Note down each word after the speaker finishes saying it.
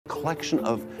collection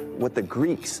of what the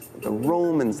Greeks, the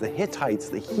Romans, the Hittites,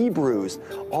 the Hebrews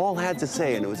all had to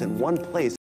say, and it was in one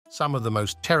place. Some of the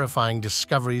most terrifying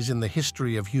discoveries in the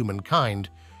history of humankind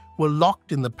were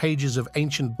locked in the pages of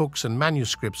ancient books and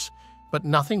manuscripts, but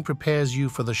nothing prepares you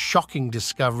for the shocking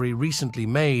discovery recently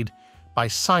made by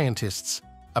scientists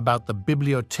about the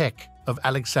Bibliothèque of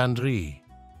Alexandria.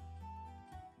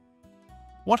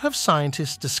 What have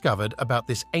scientists discovered about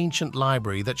this ancient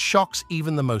library that shocks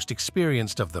even the most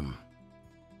experienced of them?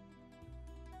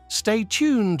 Stay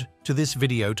tuned to this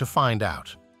video to find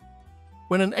out.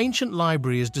 When an ancient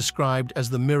library is described as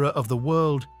the mirror of the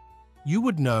world, you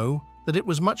would know that it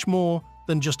was much more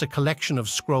than just a collection of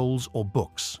scrolls or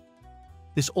books.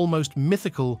 This almost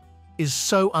mythical is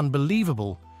so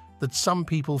unbelievable that some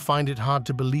people find it hard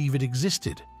to believe it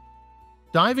existed.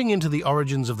 Diving into the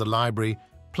origins of the library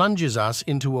plunges us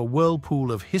into a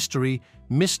whirlpool of history,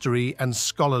 mystery, and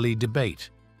scholarly debate.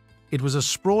 It was a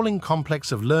sprawling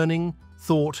complex of learning,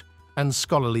 thought, and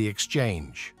scholarly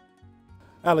exchange.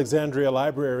 Alexandria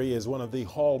Library is one of the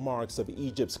hallmarks of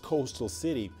Egypt's coastal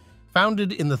city.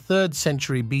 Founded in the 3rd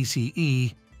century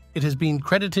BCE, it has been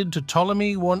credited to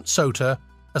Ptolemy I Soter,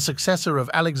 a successor of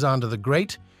Alexander the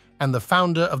Great and the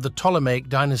founder of the Ptolemaic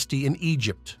dynasty in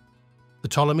Egypt. The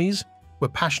Ptolemies were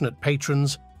passionate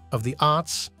patrons of the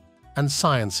arts and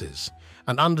sciences,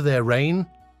 and under their reign,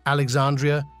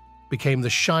 Alexandria became the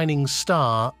shining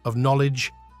star of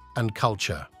knowledge and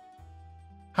culture.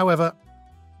 However,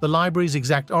 the library's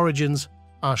exact origins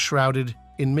are shrouded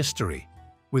in mystery,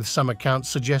 with some accounts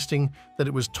suggesting that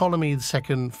it was Ptolemy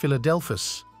II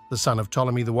Philadelphus, the son of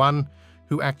Ptolemy I,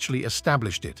 who actually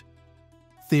established it.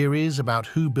 Theories about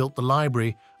who built the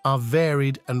library are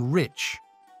varied and rich.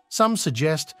 Some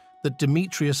suggest that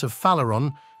Demetrius of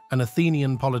Phaleron, an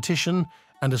Athenian politician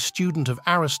and a student of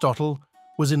Aristotle,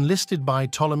 was enlisted by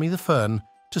Ptolemy I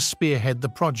to spearhead the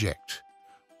project.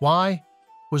 Why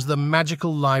was the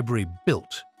magical library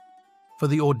built? For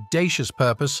the audacious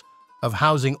purpose of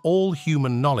housing all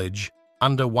human knowledge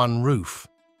under one roof.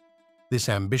 This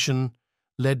ambition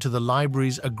led to the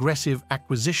library's aggressive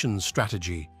acquisition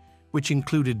strategy, which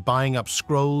included buying up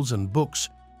scrolls and books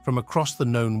from across the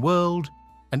known world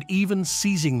and even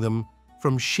seizing them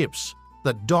from ships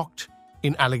that docked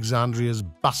in Alexandria's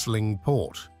bustling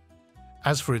port.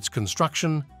 As for its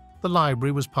construction, the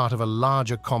library was part of a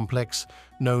larger complex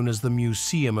known as the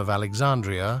Museum of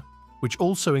Alexandria, which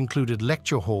also included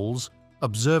lecture halls,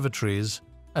 observatories,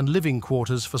 and living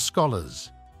quarters for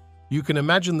scholars. You can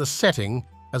imagine the setting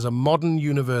as a modern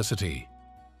university.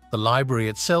 The library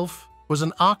itself was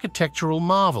an architectural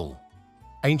marvel.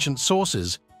 Ancient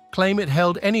sources claim it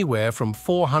held anywhere from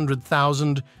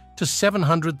 400,000 to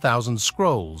 700,000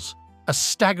 scrolls, a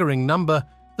staggering number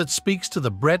that speaks to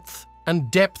the breadth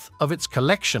and depth of its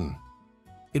collection.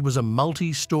 It was a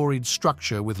multi-storied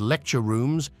structure with lecture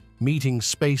rooms, meeting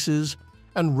spaces,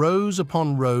 and rows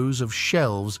upon rows of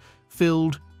shelves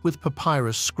filled with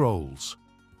papyrus scrolls.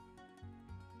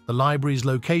 The library's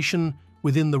location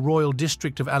within the royal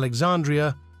district of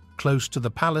Alexandria, close to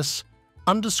the palace,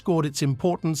 underscored its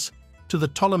importance to the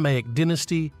Ptolemaic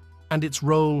dynasty and its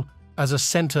role as a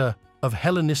center of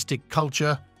Hellenistic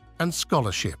culture and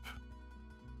scholarship.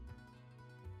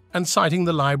 And citing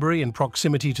the library in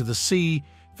proximity to the sea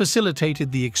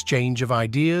facilitated the exchange of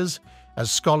ideas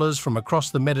as scholars from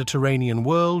across the Mediterranean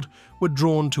world were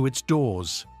drawn to its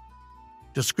doors.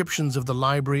 Descriptions of the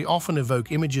library often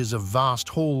evoke images of vast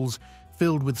halls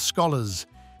filled with scholars,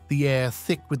 the air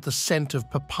thick with the scent of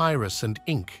papyrus and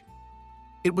ink.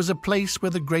 It was a place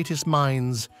where the greatest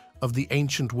minds of the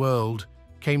ancient world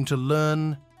came to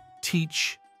learn,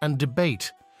 teach, and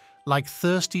debate like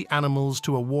thirsty animals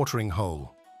to a watering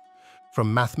hole.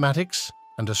 From mathematics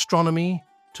and astronomy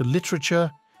to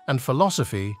literature and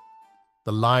philosophy,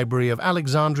 the Library of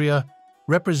Alexandria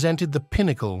represented the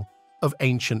pinnacle of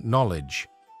ancient knowledge.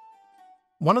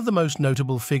 One of the most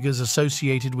notable figures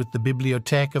associated with the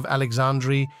Bibliothèque of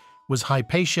Alexandria was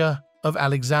Hypatia of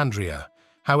Alexandria.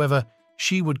 However,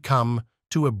 she would come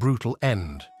to a brutal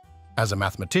end. As a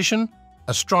mathematician,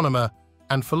 astronomer,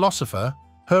 and philosopher,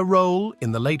 her role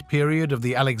in the late period of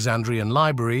the Alexandrian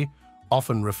library,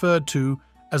 often referred to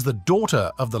as the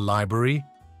daughter of the library,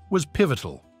 was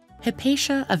pivotal.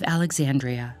 Hypatia of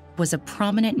Alexandria was a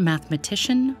prominent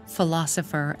mathematician,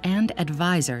 philosopher, and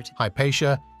advisor.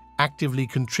 Hypatia actively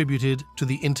contributed to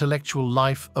the intellectual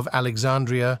life of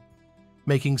Alexandria,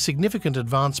 making significant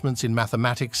advancements in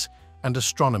mathematics and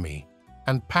astronomy,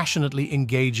 and passionately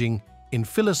engaging in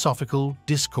philosophical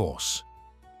discourse.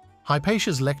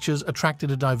 Hypatia's lectures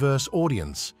attracted a diverse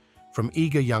audience, from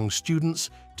eager young students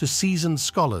to seasoned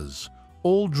scholars,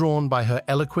 all drawn by her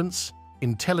eloquence,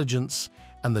 intelligence,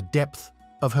 and the depth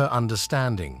of her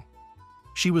understanding.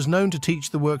 She was known to teach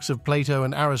the works of Plato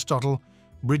and Aristotle,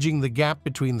 bridging the gap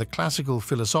between the classical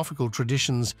philosophical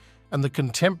traditions and the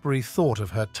contemporary thought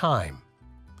of her time.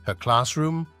 Her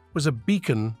classroom was a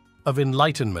beacon of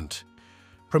enlightenment,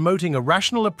 promoting a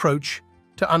rational approach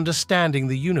to understanding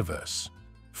the universe,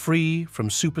 free from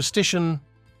superstition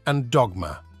and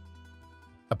dogma.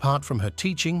 Apart from her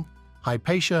teaching,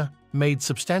 Hypatia made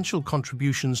substantial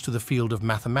contributions to the field of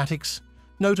mathematics,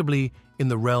 notably in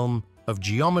the realm of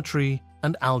geometry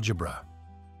and algebra.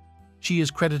 She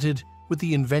is credited with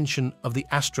the invention of the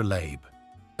astrolabe,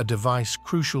 a device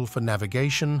crucial for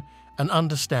navigation and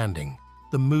understanding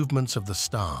the movements of the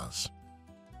stars.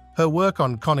 Her work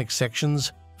on conic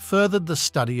sections furthered the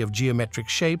study of geometric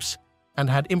shapes and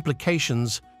had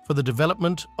implications for the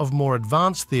development of more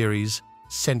advanced theories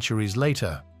centuries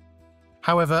later.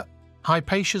 However,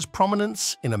 Hypatia's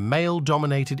prominence in a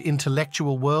male-dominated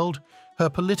intellectual world, her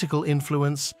political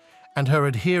influence, and her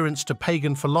adherence to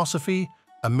pagan philosophy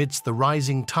amidst the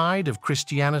rising tide of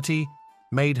Christianity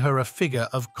made her a figure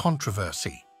of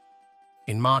controversy.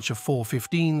 In March of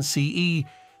 415 CE,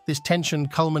 this tension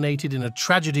culminated in a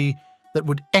tragedy that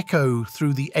would echo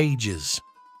through the ages.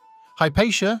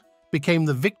 Hypatia became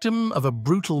the victim of a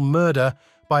brutal murder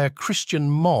by a Christian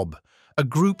mob, a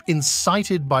group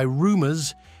incited by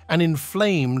rumors and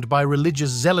inflamed by religious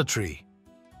zealotry.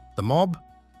 The mob,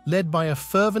 led by a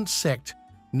fervent sect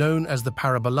known as the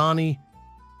Parabolani,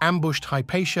 ambushed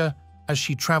Hypatia as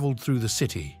she traveled through the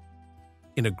city.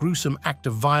 In a gruesome act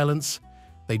of violence,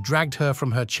 they dragged her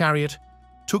from her chariot,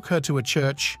 took her to a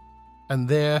church, and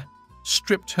there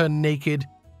stripped her naked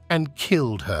and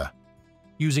killed her,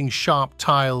 using sharp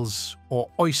tiles or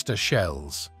oyster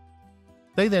shells.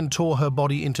 They then tore her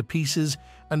body into pieces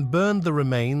and burned the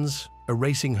remains,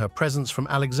 erasing her presence from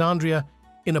Alexandria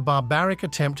in a barbaric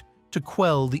attempt to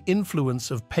quell the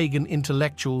influence of pagan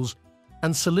intellectuals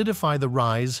and solidify the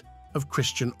rise of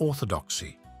Christian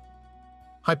orthodoxy.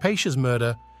 Hypatia's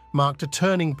murder marked a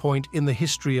turning point in the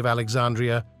history of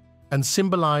Alexandria and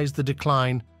symbolized the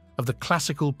decline of the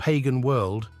classical pagan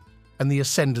world and the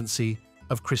ascendancy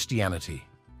of Christianity.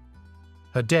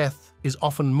 Her death is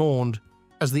often mourned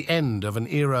as the end of an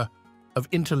era of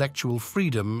intellectual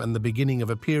freedom and the beginning of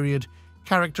a period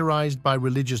characterized by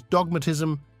religious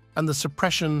dogmatism and the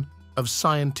suppression of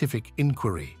scientific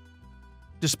inquiry.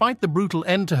 Despite the brutal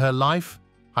end to her life,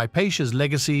 Hypatia's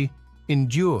legacy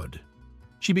endured.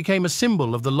 She became a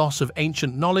symbol of the loss of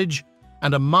ancient knowledge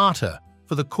and a martyr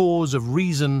for the cause of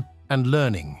reason and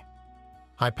learning.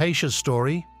 Hypatia's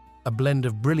story, a blend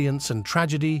of brilliance and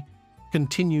tragedy,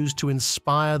 continues to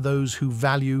inspire those who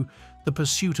value the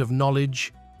pursuit of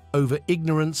knowledge over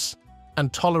ignorance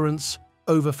and tolerance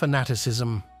over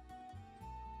fanaticism.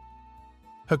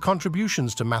 Her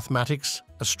contributions to mathematics,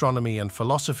 astronomy, and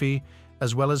philosophy,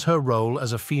 as well as her role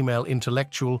as a female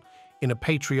intellectual in a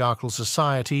patriarchal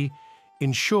society,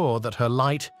 ensure that her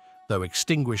light, though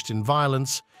extinguished in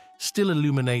violence, still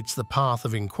illuminates the path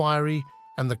of inquiry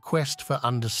and the quest for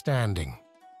understanding.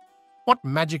 What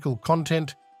magical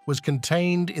content was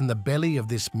contained in the belly of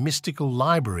this mystical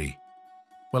library?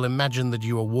 Well, imagine that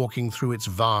you are walking through its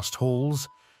vast halls,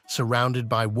 surrounded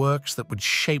by works that would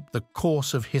shape the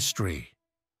course of history.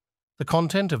 The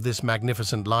content of this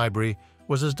magnificent library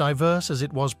was as diverse as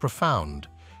it was profound,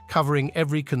 covering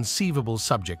every conceivable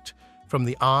subject, from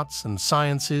the arts and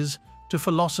sciences to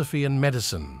philosophy and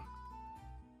medicine.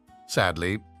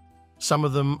 Sadly, some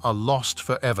of them are lost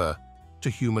forever to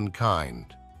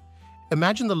humankind.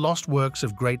 Imagine the lost works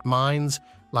of great minds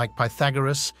like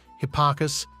Pythagoras,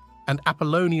 Hipparchus, and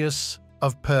Apollonius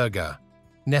of Perga,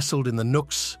 nestled in the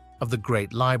nooks of the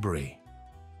great library.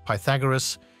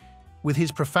 Pythagoras, with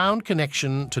his profound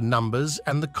connection to numbers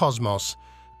and the cosmos,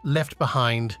 left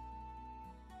behind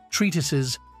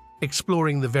treatises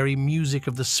exploring the very music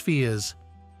of the spheres,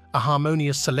 a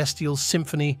harmonious celestial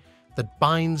symphony that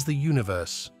binds the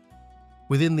universe.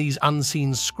 Within these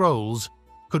unseen scrolls,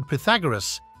 could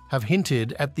Pythagoras have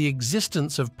hinted at the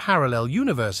existence of parallel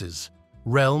universes,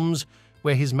 realms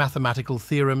where his mathematical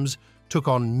theorems took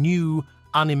on new,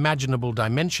 unimaginable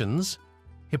dimensions?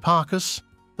 Hipparchus,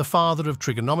 the father of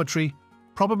trigonometry,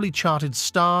 probably charted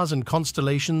stars and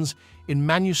constellations in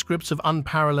manuscripts of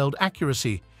unparalleled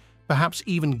accuracy, perhaps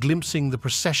even glimpsing the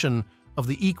precession of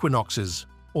the equinoxes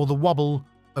or the wobble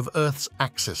of Earth's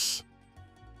axis.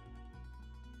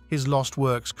 His lost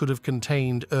works could have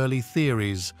contained early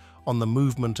theories on the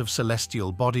movement of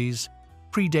celestial bodies,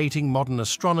 predating modern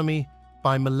astronomy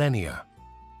by millennia.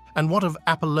 And what of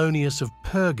Apollonius of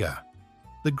Perga,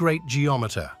 the great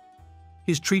geometer?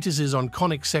 His treatises on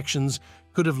conic sections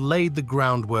could have laid the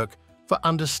groundwork for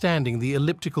understanding the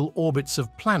elliptical orbits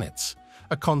of planets,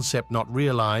 a concept not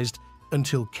realized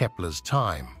until Kepler's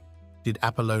time. Did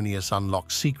Apollonius unlock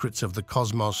secrets of the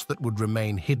cosmos that would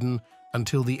remain hidden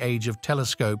until the age of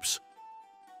telescopes?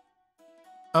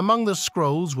 Among the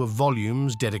scrolls were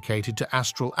volumes dedicated to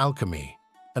astral alchemy,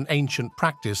 an ancient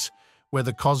practice where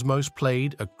the cosmos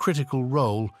played a critical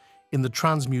role in the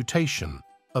transmutation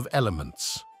of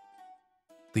elements.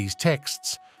 These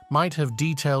texts might have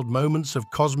detailed moments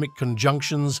of cosmic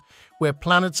conjunctions where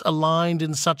planets aligned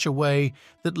in such a way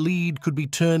that lead could be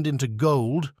turned into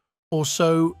gold, or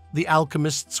so the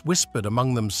alchemists whispered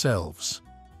among themselves.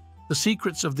 The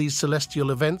secrets of these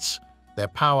celestial events, their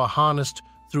power harnessed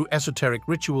through esoteric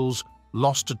rituals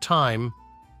lost to time,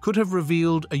 could have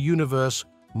revealed a universe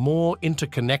more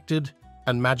interconnected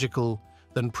and magical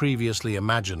than previously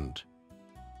imagined.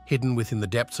 Hidden within the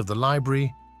depths of the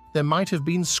library, there might have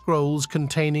been scrolls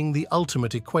containing the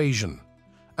ultimate equation,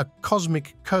 a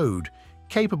cosmic code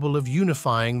capable of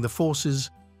unifying the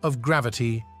forces of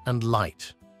gravity and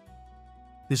light.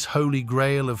 This holy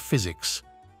grail of physics,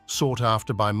 sought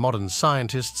after by modern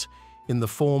scientists in the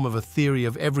form of a theory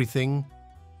of everything,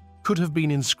 could have been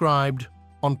inscribed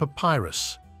on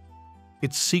papyrus,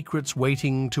 its secrets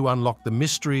waiting to unlock the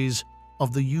mysteries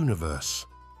of the universe.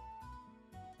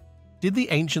 Did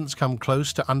the ancients come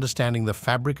close to understanding the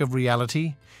fabric of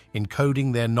reality,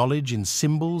 encoding their knowledge in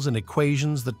symbols and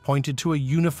equations that pointed to a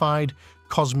unified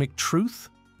cosmic truth?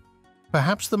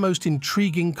 Perhaps the most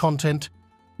intriguing content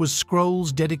was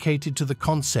scrolls dedicated to the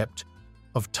concept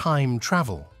of time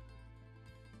travel.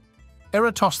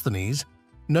 Eratosthenes,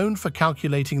 known for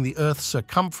calculating the Earth's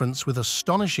circumference with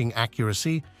astonishing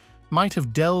accuracy, might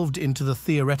have delved into the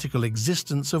theoretical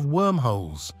existence of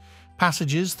wormholes,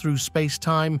 passages through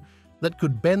space-time that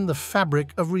could bend the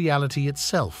fabric of reality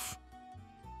itself.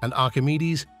 And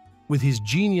Archimedes, with his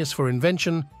genius for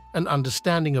invention and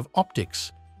understanding of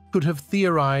optics, could have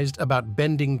theorized about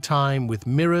bending time with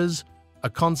mirrors,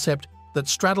 a concept that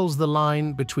straddles the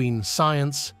line between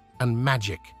science and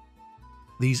magic.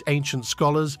 These ancient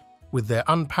scholars, with their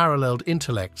unparalleled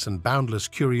intellects and boundless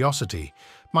curiosity,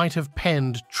 might have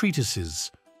penned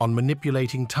treatises on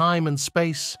manipulating time and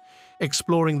space,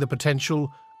 exploring the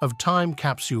potential of time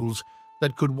capsules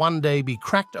that could one day be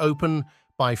cracked open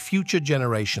by future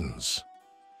generations.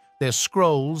 Their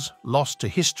scrolls, lost to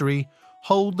history,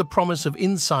 hold the promise of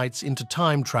insights into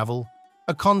time travel,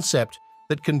 a concept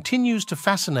that continues to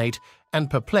fascinate and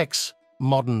perplex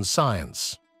modern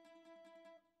science.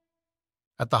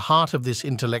 At the heart of this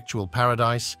intellectual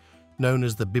paradise, known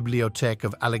as the Bibliothèque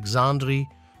of Alexandria,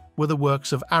 were the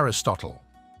works of Aristotle,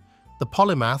 the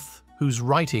polymath whose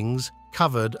writings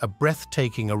covered a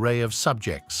breathtaking array of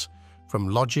subjects, from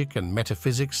logic and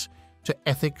metaphysics to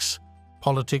ethics,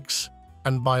 politics,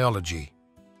 and biology.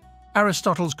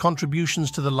 Aristotle's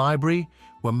contributions to the library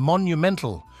were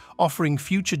monumental, offering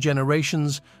future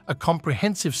generations a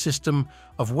comprehensive system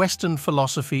of Western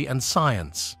philosophy and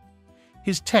science.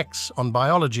 His texts on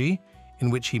biology, in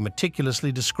which he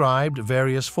meticulously described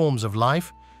various forms of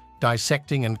life,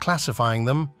 dissecting and classifying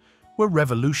them, were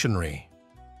revolutionary.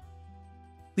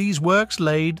 These works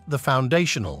laid the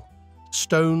foundational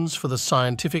stones for the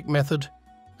scientific method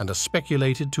and are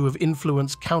speculated to have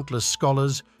influenced countless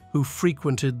scholars who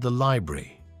frequented the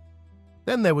library.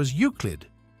 Then there was Euclid,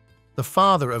 the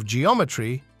father of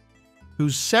geometry,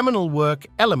 whose seminal work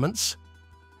Elements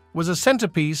was a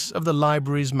centerpiece of the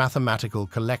library's mathematical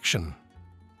collection.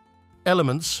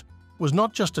 Elements was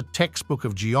not just a textbook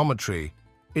of geometry,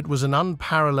 it was an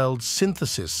unparalleled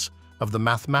synthesis of the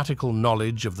mathematical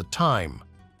knowledge of the time,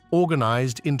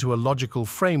 organized into a logical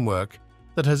framework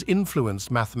that has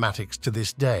influenced mathematics to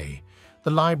this day.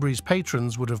 The library's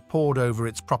patrons would have pored over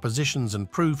its propositions and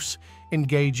proofs,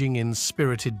 engaging in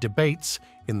spirited debates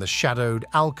in the shadowed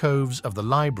alcoves of the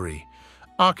library.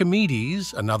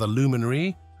 Archimedes, another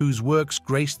luminary whose works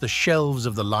graced the shelves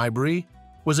of the library,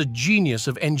 was a genius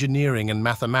of engineering and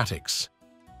mathematics.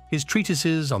 His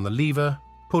treatises on the lever,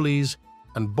 pulleys,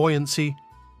 and buoyancy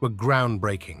were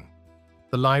groundbreaking.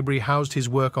 The library housed his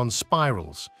work on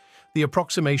spirals, the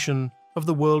approximation of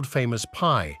the world-famous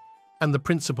pi, and the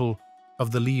principle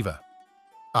of the lever.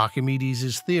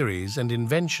 Archimedes' theories and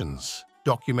inventions,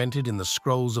 documented in the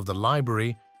scrolls of the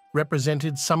library,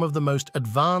 represented some of the most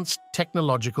advanced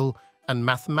technological and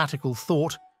mathematical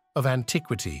thought of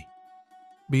antiquity.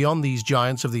 Beyond these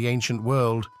giants of the ancient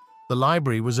world, the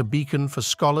library was a beacon for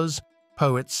scholars,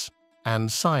 poets,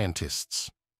 and scientists.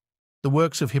 The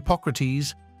works of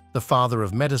Hippocrates, the father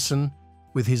of medicine,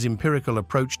 with his empirical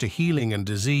approach to healing and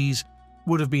disease,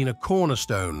 would have been a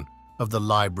cornerstone of the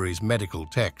library's medical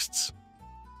texts.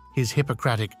 His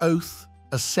Hippocratic Oath,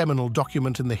 a seminal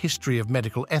document in the history of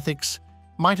medical ethics,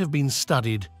 might have been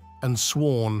studied and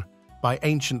sworn by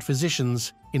ancient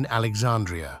physicians in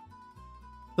Alexandria.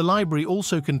 The library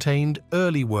also contained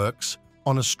early works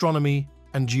on astronomy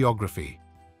and geography.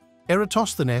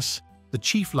 Eratosthenes, the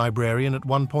chief librarian at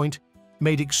one point,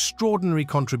 made extraordinary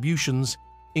contributions,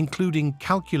 including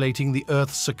calculating the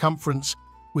Earth's circumference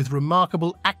with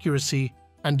remarkable accuracy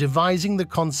and devising the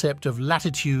concept of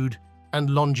latitude and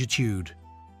longitude.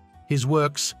 His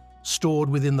works, stored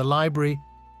within the library,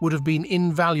 would have been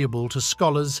invaluable to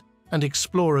scholars and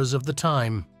explorers of the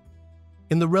time.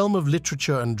 In the realm of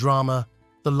literature and drama,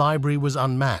 the library was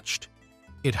unmatched.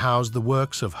 It housed the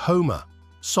works of Homer,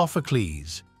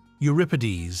 Sophocles,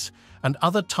 Euripides, and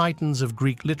other titans of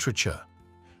Greek literature,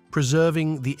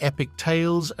 preserving the epic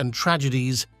tales and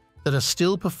tragedies that are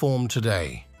still performed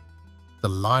today. The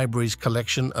library's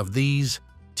collection of these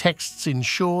texts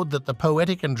ensured that the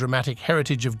poetic and dramatic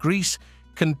heritage of Greece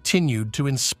continued to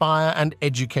inspire and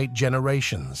educate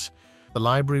generations. The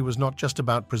library was not just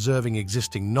about preserving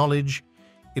existing knowledge,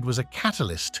 it was a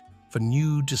catalyst for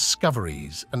new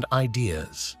discoveries and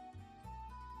ideas.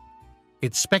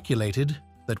 It's speculated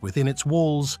that within its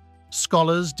walls,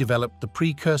 scholars developed the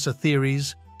precursor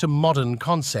theories to modern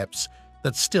concepts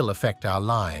that still affect our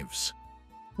lives.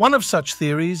 One of such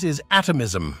theories is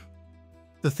atomism.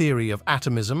 The theory of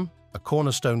atomism, a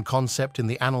cornerstone concept in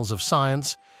the annals of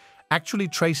science, actually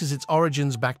traces its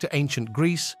origins back to ancient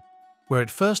Greece, where it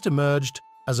first emerged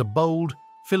as a bold,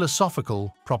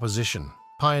 philosophical proposition.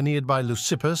 Pioneered by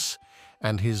Leucippus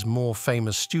and his more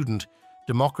famous student,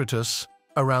 Democritus,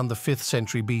 around the 5th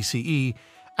century BCE,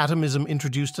 atomism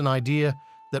introduced an idea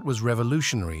that was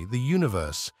revolutionary. The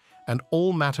universe, and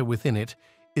all matter within it,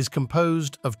 is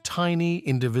composed of tiny,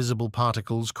 indivisible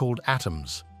particles called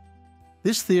atoms.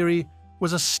 This theory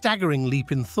was a staggering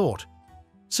leap in thought,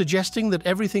 suggesting that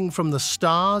everything from the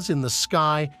stars in the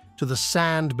sky to the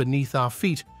sand beneath our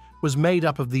feet was made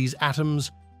up of these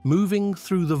atoms moving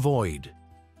through the void.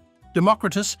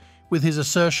 Democritus, with his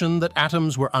assertion that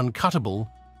atoms were uncuttable,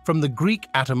 from the Greek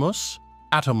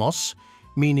atomos,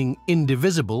 meaning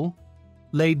indivisible,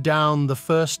 laid down the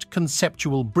first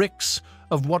conceptual bricks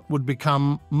of what would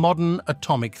become modern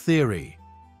atomic theory.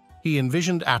 He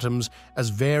envisioned atoms as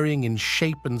varying in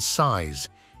shape and size,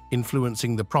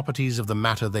 influencing the properties of the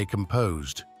matter they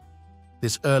composed.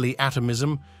 This early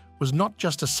atomism was not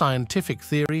just a scientific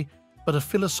theory, but a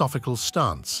philosophical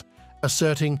stance,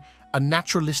 asserting a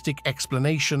naturalistic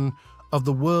explanation of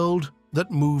the world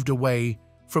that moved away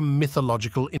from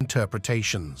mythological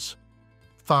interpretations.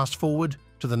 Fast forward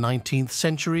to the 19th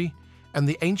century, and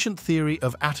the ancient theory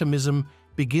of atomism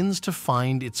begins to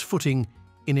find its footing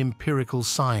in empirical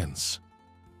science.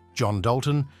 John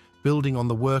Dalton, building on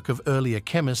the work of earlier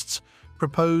chemists,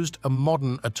 proposed a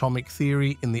modern atomic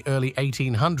theory in the early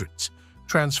 1800s,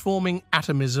 transforming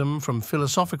atomism from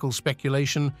philosophical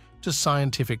speculation to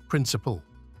scientific principle.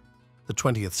 The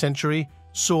 20th century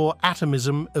saw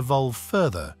atomism evolve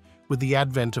further with the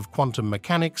advent of quantum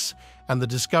mechanics and the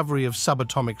discovery of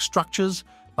subatomic structures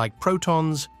like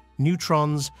protons,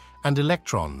 neutrons, and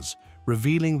electrons,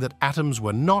 revealing that atoms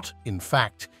were not, in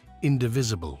fact,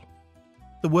 indivisible.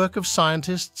 The work of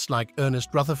scientists like Ernest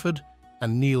Rutherford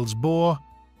and Niels Bohr,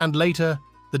 and later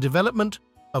the development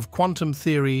of quantum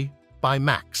theory by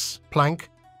Max Planck,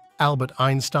 Albert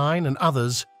Einstein, and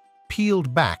others,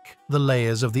 peeled back the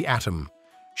layers of the atom,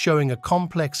 showing a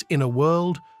complex inner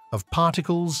world of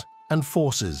particles and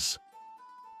forces.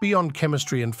 Beyond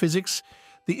chemistry and physics,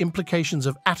 the implications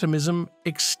of atomism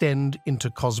extend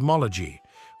into cosmology,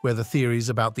 where the theories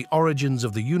about the origins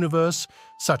of the universe,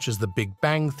 such as the Big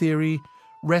Bang theory,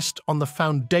 rest on the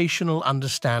foundational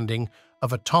understanding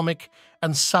of atomic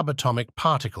and subatomic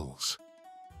particles.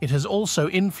 It has also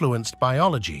influenced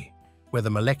biology, where the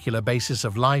molecular basis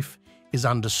of life is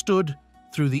understood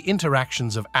through the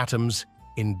interactions of atoms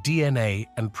in DNA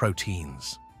and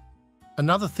proteins.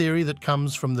 Another theory that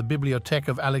comes from the Bibliothèque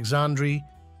of Alexandria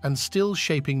and still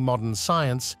shaping modern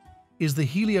science is the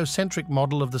heliocentric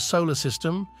model of the solar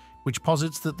system, which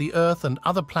posits that the Earth and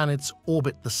other planets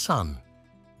orbit the Sun.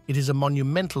 It is a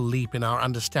monumental leap in our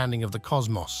understanding of the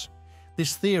cosmos.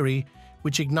 This theory,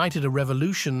 which ignited a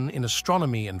revolution in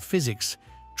astronomy and physics,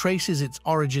 traces its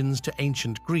origins to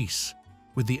ancient Greece,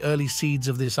 with the early seeds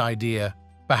of this idea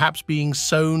perhaps being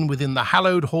sown within the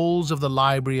hallowed halls of the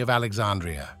Library of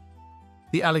Alexandria.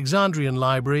 The Alexandrian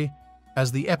Library,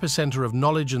 as the epicenter of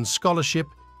knowledge and scholarship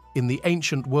in the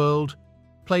ancient world,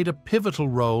 played a pivotal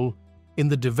role in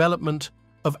the development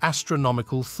of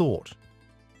astronomical thought.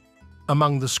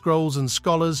 Among the scrolls and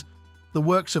scholars, the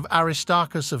works of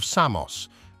Aristarchus of Samos,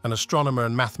 an astronomer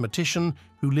and mathematician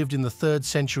who lived in the 3rd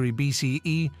century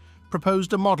BCE,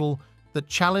 proposed a model that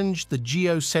challenged the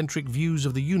geocentric views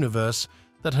of the universe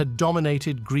that had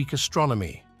dominated Greek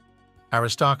astronomy.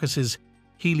 Aristarchus's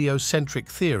heliocentric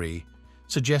theory,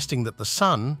 suggesting that the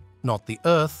Sun, not the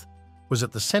Earth, was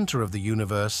at the center of the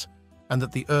universe and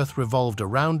that the Earth revolved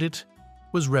around it,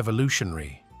 was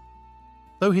revolutionary.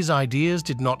 Though his ideas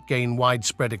did not gain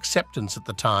widespread acceptance at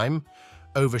the time,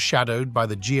 overshadowed by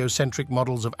the geocentric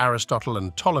models of Aristotle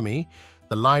and Ptolemy,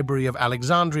 the Library of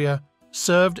Alexandria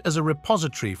served as a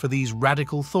repository for these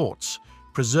radical thoughts,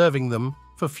 preserving them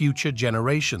for future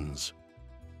generations.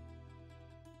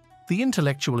 The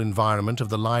intellectual environment of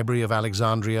the Library of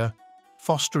Alexandria,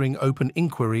 fostering open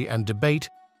inquiry and debate,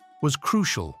 was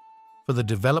crucial for the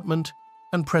development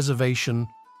and preservation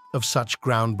of such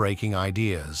groundbreaking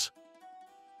ideas.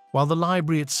 While the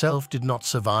library itself did not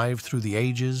survive through the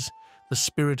ages, the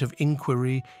spirit of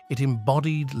inquiry it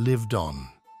embodied lived on,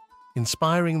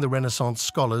 inspiring the Renaissance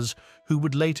scholars who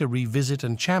would later revisit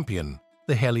and champion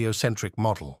the heliocentric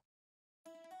model.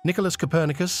 Nicholas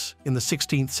Copernicus, in the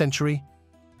 16th century,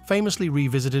 famously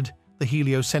revisited the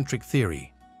heliocentric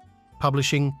theory,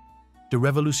 publishing De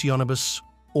Revolutionibus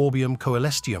Orbium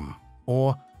Coelestium,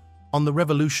 or On the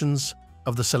Revolutions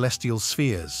of the Celestial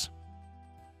Spheres.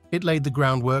 It laid the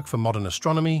groundwork for modern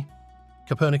astronomy.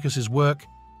 Copernicus's work,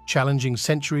 challenging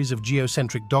centuries of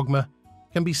geocentric dogma,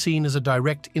 can be seen as a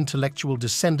direct intellectual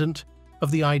descendant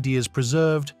of the ideas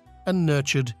preserved and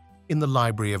nurtured in the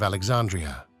Library of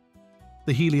Alexandria.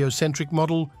 The heliocentric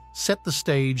model set the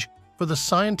stage for the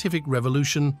scientific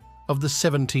revolution of the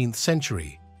 17th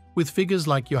century, with figures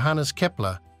like Johannes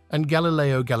Kepler and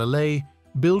Galileo Galilei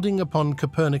building upon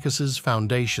Copernicus's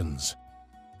foundations.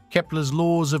 Kepler's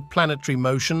laws of planetary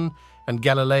motion and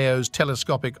Galileo's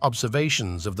telescopic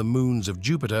observations of the moons of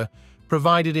Jupiter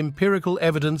provided empirical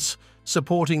evidence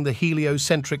supporting the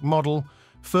heliocentric model,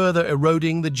 further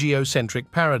eroding the geocentric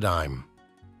paradigm.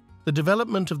 The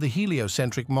development of the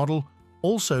heliocentric model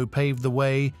also paved the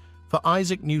way for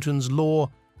Isaac Newton's law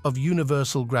of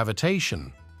universal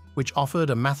gravitation, which offered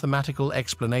a mathematical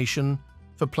explanation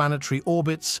for planetary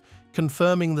orbits,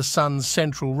 confirming the Sun's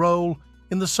central role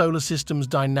in the solar system's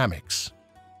dynamics.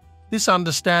 This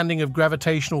understanding of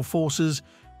gravitational forces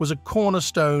was a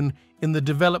cornerstone in the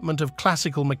development of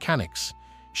classical mechanics,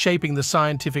 shaping the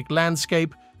scientific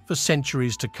landscape for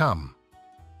centuries to come.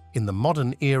 In the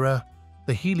modern era,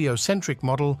 the heliocentric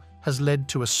model has led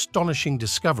to astonishing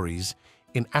discoveries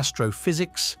in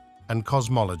astrophysics and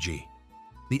cosmology.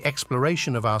 The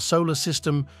exploration of our solar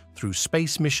system through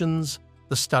space missions,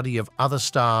 the study of other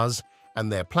stars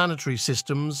and their planetary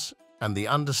systems, and the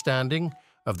understanding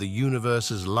of the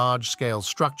universe's large-scale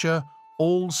structure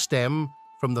all stem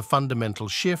from the fundamental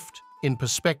shift in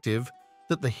perspective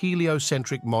that the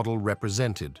heliocentric model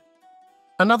represented.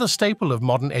 Another staple of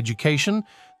modern education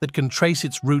that can trace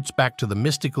its roots back to the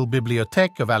mystical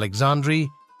bibliothèque of Alexandria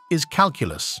is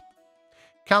calculus.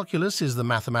 Calculus is the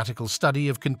mathematical study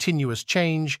of continuous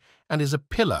change and is a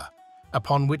pillar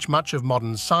upon which much of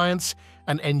modern science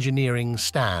and engineering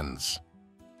stands.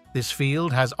 This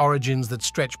field has origins that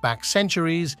stretch back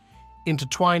centuries,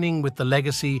 intertwining with the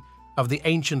legacy of the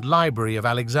ancient Library of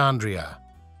Alexandria.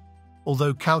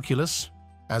 Although calculus,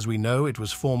 as we know it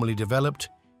was formally developed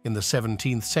in the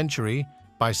 17th century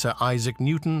by Sir Isaac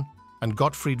Newton and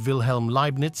Gottfried Wilhelm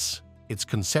Leibniz, its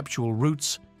conceptual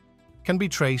roots can be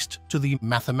traced to the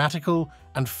mathematical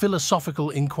and philosophical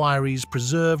inquiries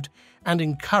preserved and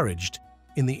encouraged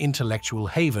in the intellectual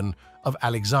haven of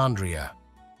Alexandria.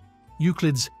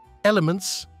 Euclid's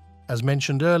Elements, as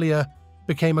mentioned earlier,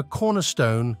 became a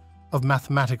cornerstone of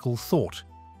mathematical thought,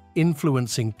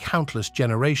 influencing countless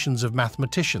generations of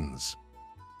mathematicians.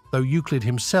 Though Euclid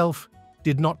himself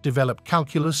did not develop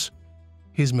calculus,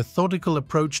 his methodical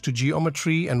approach to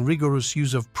geometry and rigorous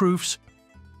use of proofs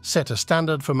set a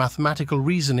standard for mathematical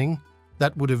reasoning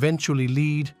that would eventually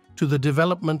lead to the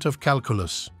development of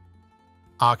calculus.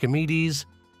 Archimedes,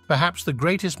 perhaps the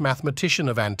greatest mathematician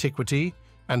of antiquity,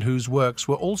 and whose works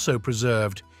were also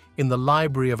preserved in the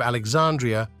Library of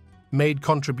Alexandria, made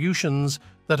contributions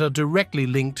that are directly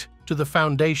linked to the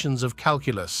foundations of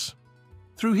calculus.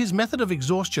 Through his method of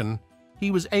exhaustion,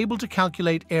 he was able to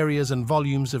calculate areas and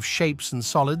volumes of shapes and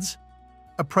solids,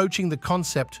 approaching the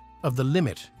concept of the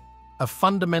limit, a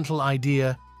fundamental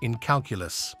idea in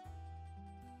calculus.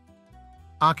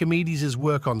 Archimedes'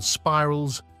 work on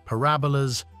spirals,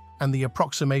 parabolas, and the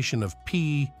approximation of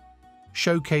p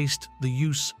showcased the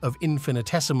use of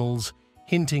infinitesimals,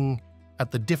 hinting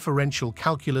at the differential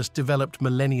calculus developed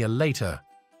millennia later.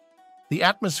 The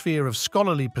atmosphere of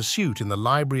scholarly pursuit in the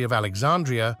Library of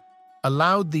Alexandria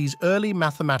allowed these early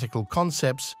mathematical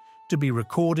concepts to be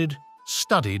recorded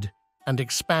studied, and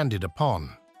expanded upon.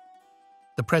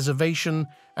 The preservation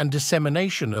and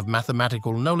dissemination of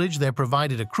mathematical knowledge there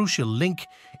provided a crucial link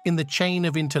in the chain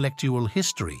of intellectual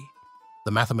history.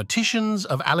 The mathematicians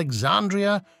of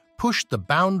Alexandria pushed the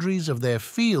boundaries of their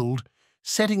field,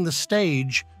 setting the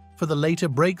stage for the later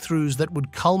breakthroughs that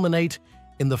would culminate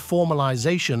in the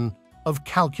formalization of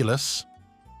calculus.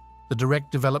 The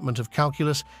direct development of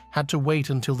calculus had to wait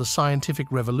until the scientific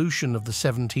revolution of the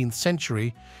 17th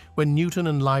century, when Newton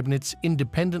and Leibniz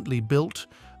independently built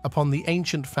upon the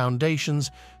ancient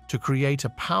foundations to create a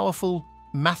powerful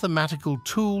mathematical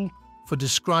tool for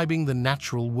describing the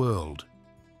natural world.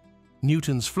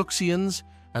 Newton's fluxions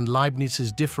and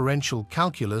Leibniz's differential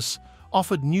calculus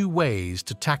offered new ways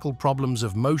to tackle problems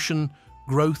of motion,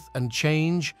 growth, and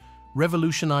change,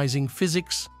 revolutionizing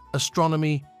physics,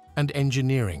 astronomy, and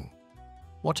engineering.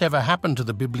 Whatever happened to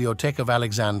the Bibliothèque of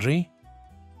Alexandria?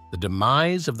 The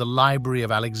demise of the Library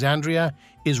of Alexandria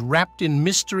is wrapped in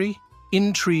mystery,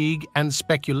 intrigue, and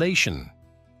speculation.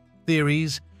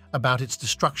 Theories about its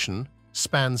destruction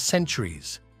span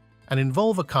centuries and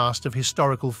involve a cast of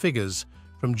historical figures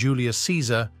from Julius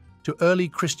Caesar to early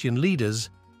Christian leaders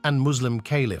and Muslim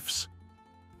caliphs.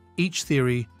 Each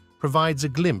theory provides a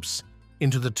glimpse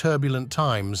into the turbulent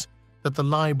times that the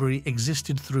library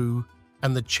existed through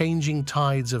and the changing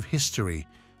tides of history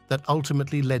that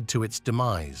ultimately led to its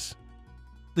demise.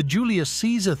 The Julius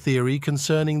Caesar theory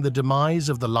concerning the demise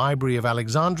of the Library of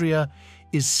Alexandria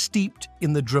is steeped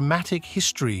in the dramatic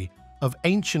history of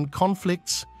ancient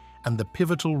conflicts and the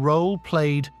pivotal role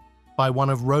played by one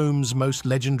of Rome's most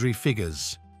legendary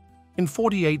figures. In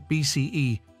 48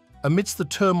 BCE, amidst the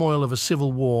turmoil of a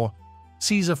civil war,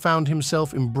 Caesar found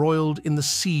himself embroiled in the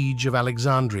siege of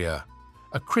Alexandria,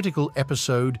 a critical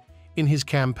episode in his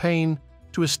campaign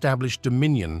to establish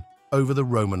dominion over the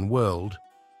Roman world.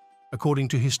 According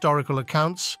to historical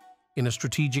accounts, in a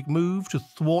strategic move to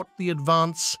thwart the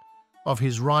advance of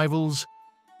his rivals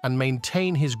and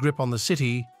maintain his grip on the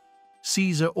city,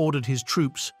 Caesar ordered his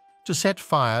troops to set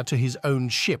fire to his own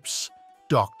ships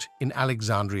docked in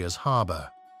Alexandria's harbor.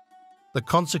 The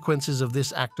consequences of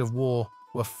this act of war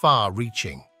were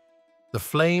far-reaching. The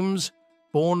flames,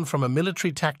 born from a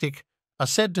military tactic, are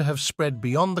said to have spread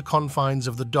beyond the confines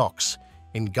of the docks,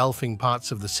 engulfing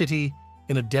parts of the city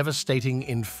in a devastating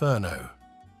inferno.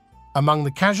 Among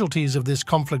the casualties of this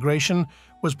conflagration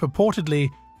was purportedly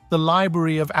the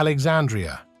Library of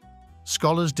Alexandria.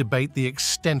 Scholars debate the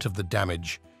extent of the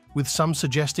damage, with some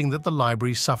suggesting that the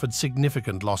library suffered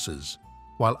significant losses,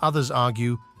 while others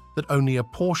argue that only a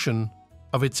portion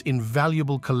of its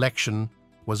invaluable collection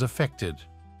was affected.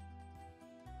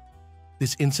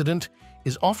 This incident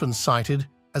is often cited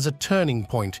as a turning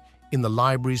point in the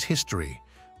library's history,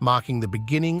 marking the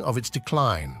beginning of its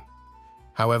decline.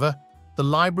 However, the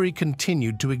library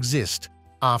continued to exist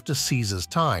after Caesar's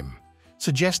time,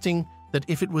 suggesting that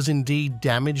if it was indeed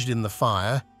damaged in the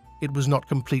fire, it was not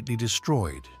completely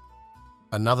destroyed.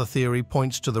 Another theory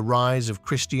points to the rise of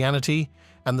Christianity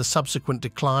and the subsequent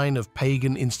decline of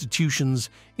pagan institutions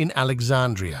in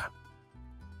Alexandria.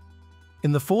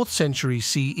 In the 4th century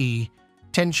CE,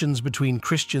 tensions between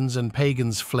Christians and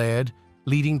pagans flared,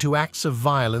 leading to acts of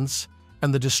violence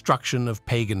and the destruction of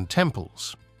pagan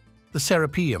temples. The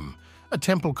Serapeum, a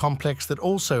temple complex that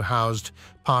also housed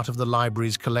part of the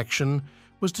library's collection,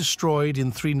 was destroyed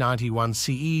in 391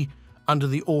 CE under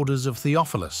the orders of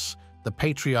Theophilus, the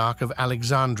Patriarch of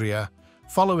Alexandria,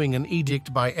 following an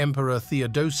edict by Emperor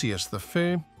Theodosius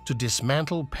I to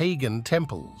dismantle pagan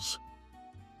temples.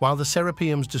 While the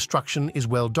Serapeum's destruction is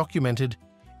well documented,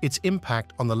 its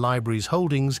impact on the library's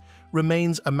holdings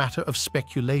remains a matter of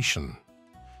speculation.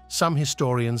 Some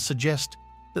historians suggest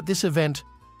that this event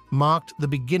marked the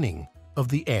beginning of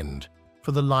the end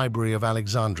for the Library of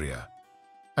Alexandria,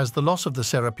 as the loss of the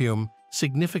Serapeum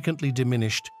significantly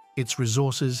diminished its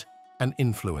resources and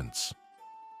influence.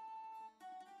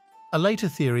 A later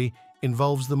theory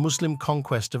involves the Muslim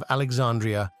conquest of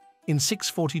Alexandria in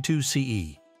 642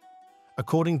 CE.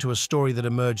 According to a story that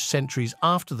emerged centuries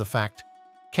after the fact,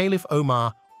 Caliph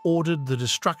Omar ordered the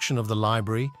destruction of the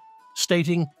library,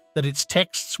 stating that its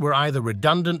texts were either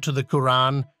redundant to the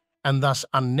Quran and thus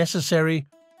unnecessary,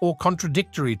 or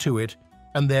contradictory to it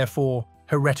and therefore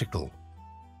heretical.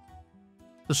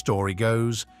 The story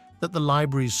goes that the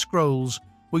library's scrolls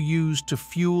were used to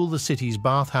fuel the city's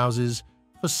bathhouses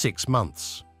for 6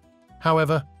 months.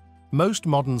 However, most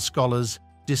modern scholars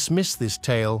dismiss this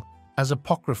tale as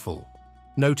apocryphal,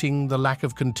 noting the lack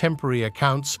of contemporary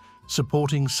accounts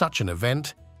supporting such an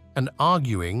event and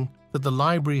arguing that the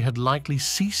library had likely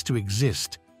ceased to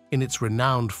exist in its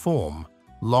renowned form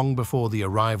long before the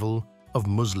arrival of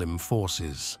Muslim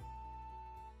forces.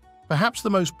 Perhaps the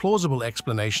most plausible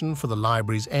explanation for the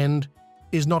library's end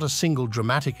is not a single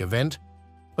dramatic event,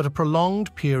 but a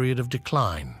prolonged period of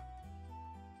decline.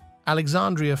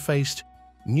 Alexandria faced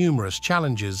numerous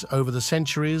challenges over the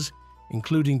centuries,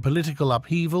 including political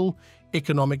upheaval,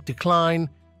 economic decline,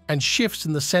 and shifts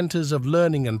in the centers of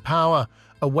learning and power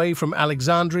away from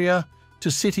Alexandria to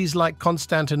cities like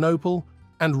Constantinople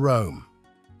and Rome.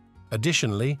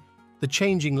 Additionally, the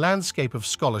changing landscape of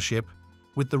scholarship,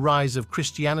 with the rise of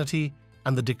Christianity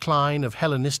and the decline of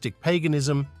Hellenistic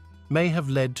paganism, may have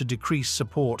led to decreased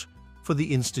support for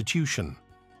the institution.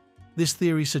 This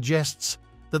theory suggests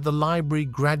that the library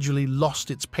gradually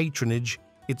lost its patronage,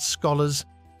 its scholars,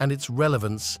 and its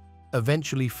relevance,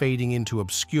 eventually fading into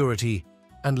obscurity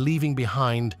and leaving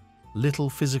behind little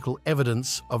physical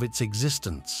evidence of its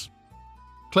existence.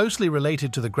 Closely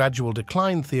related to the gradual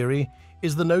decline theory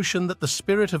is the notion that the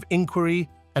spirit of inquiry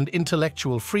and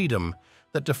intellectual freedom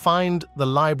that defined the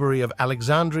Library of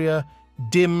Alexandria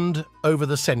dimmed over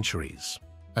the centuries.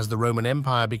 As the Roman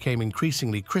Empire became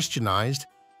increasingly Christianized,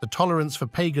 the tolerance for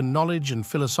pagan knowledge and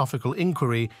philosophical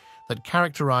inquiry that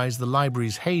characterized the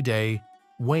library's heyday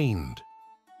waned.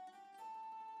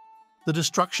 The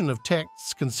destruction of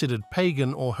texts considered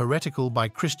pagan or heretical by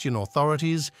Christian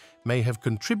authorities may have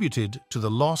contributed to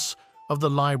the loss of the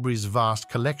library's vast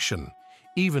collection,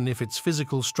 even if its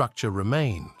physical structure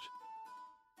remained.